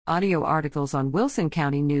Audio articles on Wilson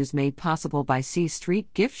County News made possible by C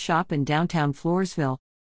Street Gift Shop in downtown Floresville.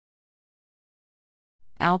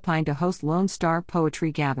 Alpine to host Lone Star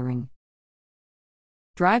Poetry Gathering.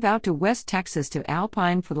 Drive out to West Texas to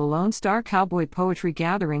Alpine for the Lone Star Cowboy Poetry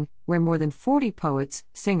Gathering, where more than 40 poets,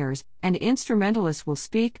 singers, and instrumentalists will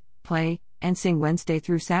speak, play, and sing Wednesday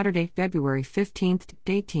through Saturday, February 15th to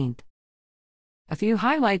 18th. A few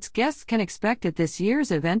highlights guests can expect at this year's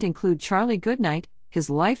event include Charlie Goodnight, His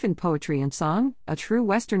Life in Poetry and Song, a true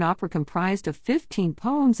Western opera comprised of 15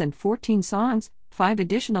 poems and 14 songs, 5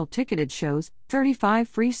 additional ticketed shows, 35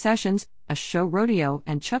 free sessions, a show rodeo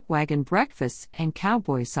and chuck wagon breakfasts and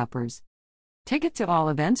cowboy suppers. Tickets to all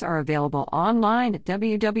events are available online at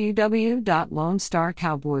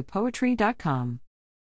www.lonestarcowboypoetry.com.